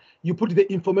translator. You put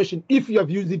the information if you have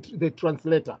used it, the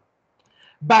translator.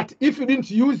 But if you didn't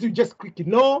use, you just click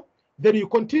no, then you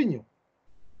continue.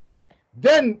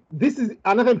 Then this is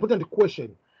another important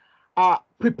question.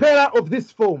 Preparer of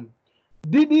this form,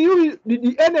 did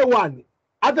anyone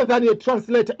other than a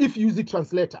translator, if you use the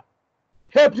translator,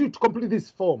 help you to complete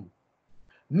this form?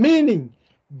 Meaning,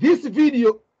 this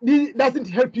video doesn't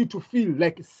help you to feel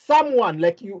like someone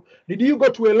like you. Did you go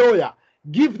to a lawyer?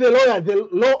 Give the lawyer, the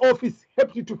law office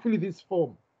help you to fill this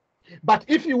form. But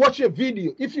if you watch a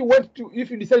video, if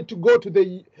you decide to go to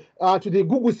the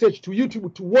Google search, to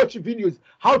YouTube, to watch videos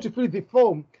how to fill the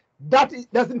form, that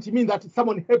doesn't mean that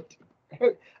someone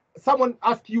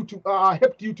asked you to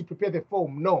helped you to prepare the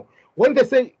form. No. When they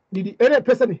say did any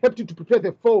person help you to prepare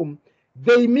the form,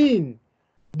 they mean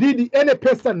did any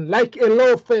person like a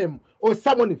law firm or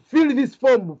someone fill this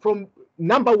form from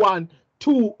number 1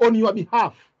 to on your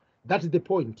behalf. That is the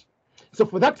point. So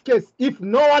for that case, if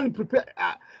no one prepare.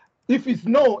 If it's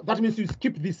no, that means you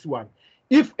skip this one.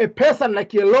 If a person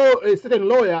like a certain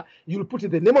lawyer, you'll put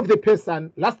the name of the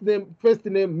person, last name, first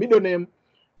name, middle name,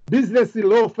 business,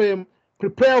 law firm,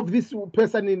 prepare of this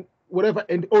person in whatever,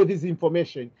 and all this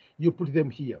information, you put them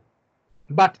here.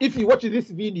 But if you watch this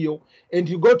video and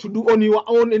you go to do on your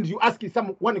own and you ask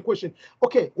someone a question,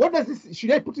 okay, what does this,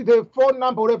 should I put the phone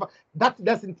number, whatever, that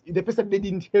doesn't, the person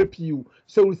didn't help you.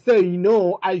 So we say,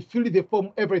 no, I filled the form,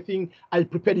 everything, I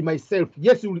prepared it myself.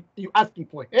 Yes, you asking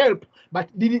for help, but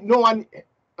didn't no one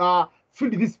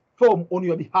filled this form on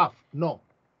your behalf? No.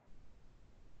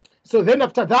 So then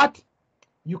after that,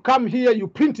 you come here, you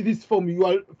print this form, you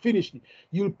are finished.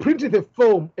 You print the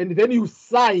form and then you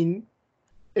sign.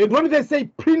 And when they say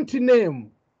print name,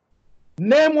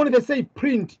 when they say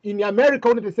print, in America,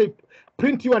 when they say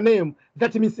print your name,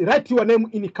 that means write your name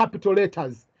in capital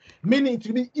letters, meaning it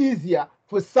will be easier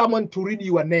for someone to read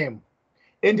your name.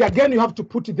 And again, you have to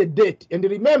put the date. And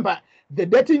remember, the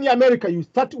date in America, you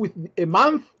start with a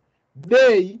month,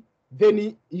 day,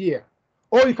 then year.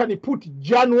 Or you can put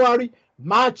January,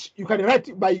 March. You can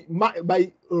write by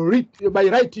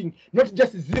writing, not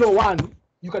just 01.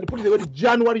 You can put the word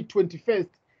January 21st,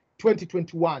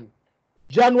 2021.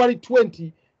 January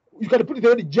 20, you can put the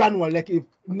word January, like a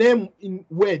name in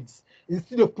words,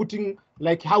 instead of putting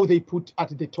like how they put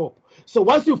at the top. So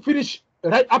once you finish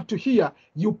right up to here,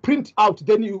 you print out,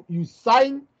 then you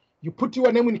sign, you put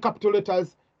your name in capital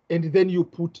letters, and then you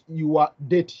put your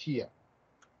date here.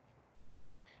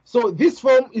 So this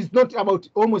form is not about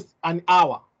almost an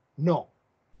hour. No.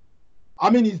 I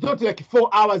mean, it's not like 4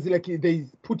 hours like they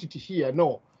put it here.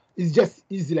 No, it's just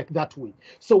easy like that way.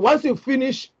 So once you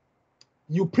finish,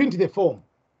 you print the form.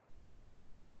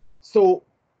 So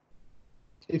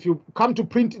if you come to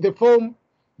print the form,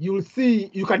 you'll see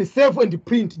you can save and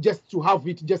print just to have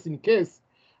it just in case.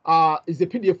 It's a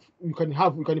PDF you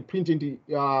can print in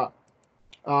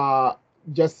the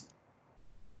just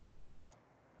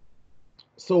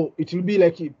so it will be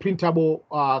like a printable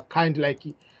kind like,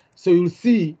 so you'll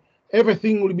see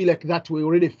everything will be like that way,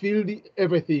 already filled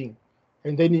everything.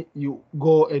 And then you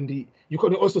go and you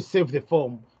can also save the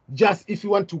form. Just if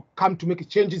you want to come to make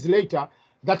changes later,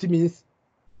 that means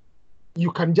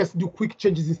you can just do quick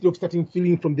changes instead of starting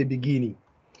filling from the beginning.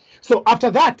 So after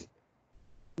that,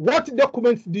 what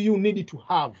documents do you need to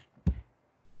have?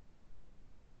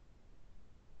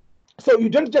 So you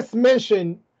don't just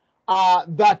mention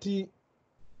that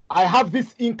I have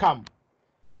this income.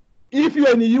 If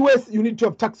you're in the US, you need to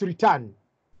have tax return.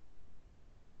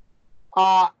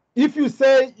 If you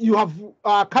say you have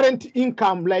current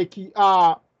income, like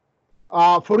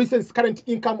for instance, current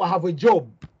income, I have a job,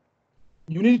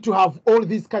 you need to have all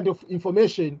this kind of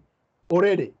information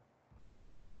already.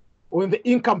 Or in the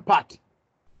income part,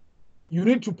 you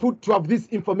need to have this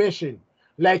information.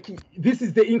 Like this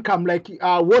is the income, like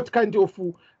what kind of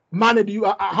money do you,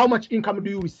 how much income do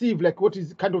you receive, like what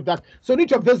is kind of that. So you need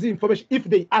to have those information. If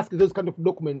they ask those kind of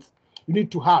documents, you need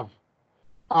to have.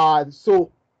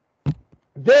 So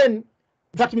then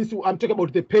That means I'm talking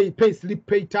about the pay slip,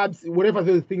 pay tabs, whatever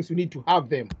those things you need to have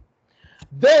them.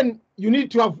 Then you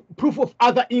need to have proof of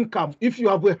other income. If you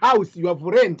have a house, you have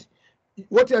rent,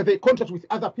 what are the contracts with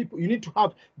other people, you need to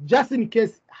have, just in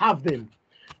case, have them.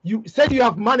 You said you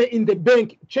have money in the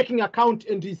bank, checking account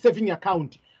and the saving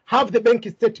account, have the bank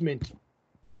statement.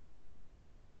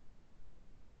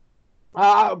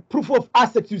 Proof of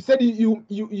assets, you said you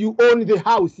own the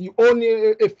house, you own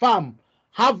a farm,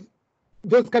 have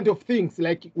those kind of things,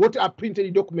 like what are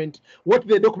printed document, what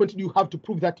the document you have to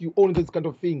prove that you own those kind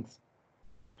of things.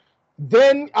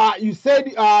 Then you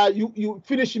said you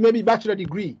finish maybe bachelor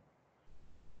degree,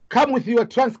 come with your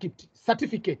transcript,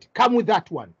 certificate, come with that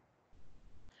one.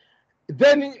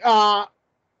 Then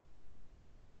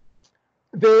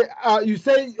you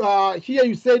say here,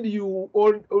 you said you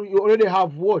already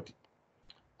have what?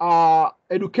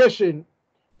 Education.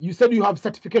 You said you have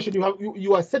certification.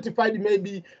 You are certified,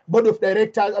 maybe board of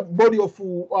directors, body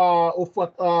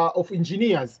of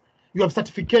engineers. You have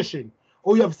certification,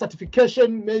 or you have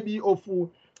certification maybe of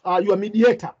you are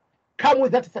mediator. Come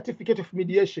with that certificate of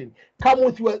mediation. Come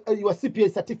with your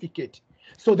CPA certificate.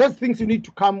 So those things you need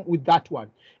to come with that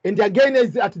one. And again,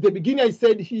 as at the beginning I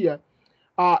said here,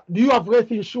 do you have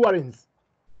health insurance?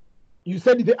 You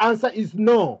said the answer is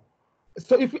no.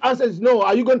 So if the answer is no,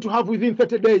 are you going to have within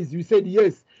 30 days? You said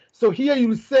yes. So here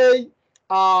you say,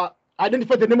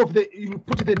 identify the name of you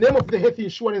put the name of the health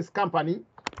insurance company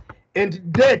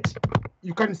and date.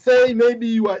 You can say maybe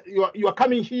you are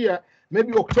coming here,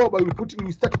 maybe October,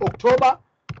 you start October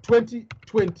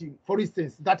 2020, for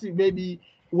instance. That may be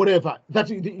whatever, that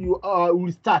you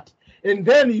will start. And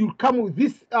then you come with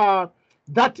this,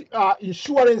 that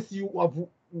insurance you have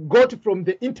got from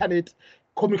the internet,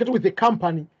 communicate with the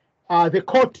company, the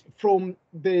code from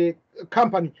the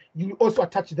company, you also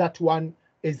attach that one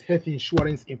as health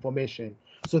insurance information.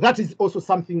 So that is also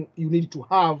something you need to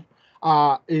have,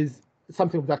 is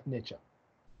something of that nature.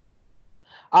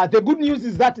 The good news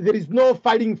is that there is no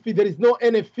filing fee, there is no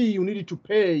any fee you need to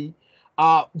pay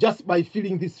just by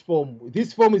filling this form.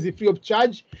 This form is free of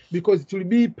charge because it will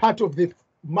be part of the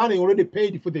money already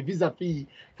paid for the visa fee,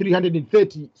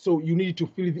 330. So you need to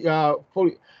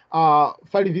file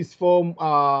this form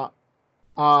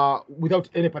without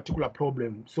any particular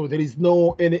problem. So there is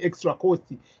no any extra cost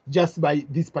just by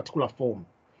this particular form.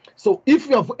 So if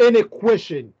you have any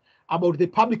question about the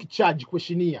public charge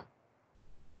questionnaire,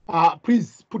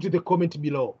 please put in the comment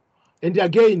below. And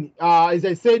again, as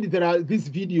I said, there are these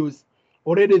videos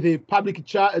already, the public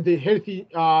charge, the healthy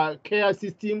care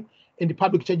system, and the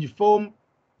public charge form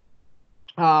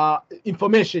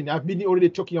information. I've been already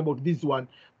talking about this one.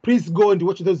 Please go and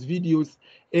watch those videos,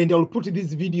 and I'll put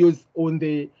these videos on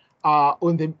the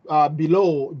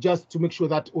below, just to make sure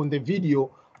that on the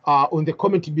video, on the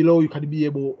comment below, you can be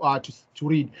able to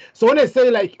read. So when I say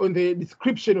like on the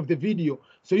description of the video,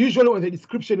 so usually on the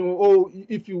description, or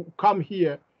if you come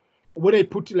here, when I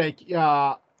put like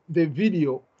the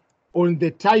video, on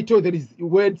the title there is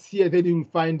words here, then you will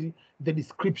find the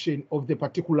description of the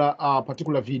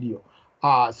particular video.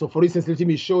 So for instance, let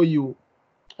me show you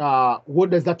what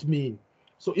does that mean.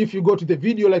 So if you go to the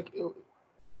video, like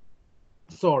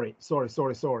sorry.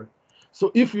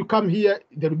 So if you come here,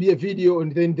 there will be a video,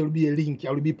 and then there will be a link.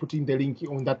 I will be putting the link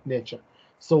on that nature.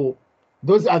 So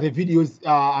those are the videos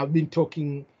I've been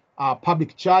talking,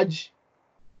 public charge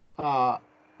and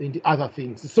the other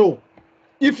things. So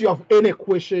if you have any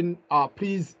question,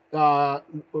 please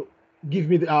give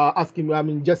me ask him. I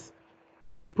mean, just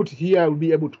put it here. I will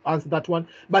be able to answer that one.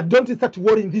 But don't start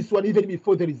worrying this one even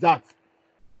before the results,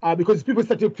 because people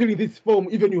started filling this form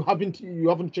even you haven't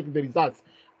checked the results.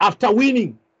 After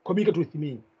winning, communicate with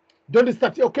me. Don't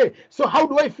start, okay, so how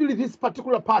do I fill this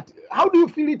particular part? How do you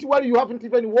fill it while you haven't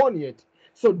even won yet?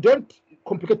 So don't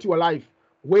complicate your life.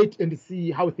 Wait and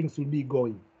see how things will be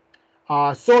going.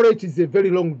 Sorry, it is a very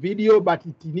long video, but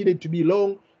it needed to be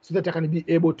long so that I can be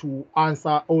able to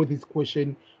answer all these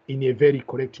questions in a very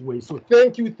correct way. So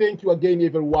thank you again,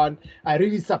 everyone. I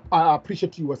really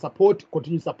appreciate your support,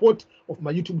 continued support of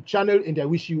my YouTube channel, and I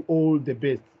wish you all the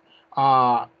best.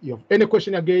 You have any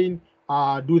question again,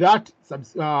 do that.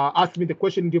 Ask me the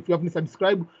question. If you haven't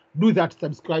subscribed, do that.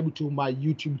 Subscribe to my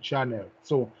YouTube channel.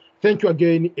 So thank you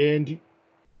again, and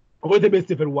all the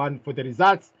best, everyone, for the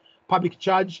results, public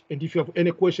charge. And if you have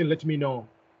any question, let me know.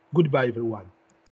 Goodbye, everyone.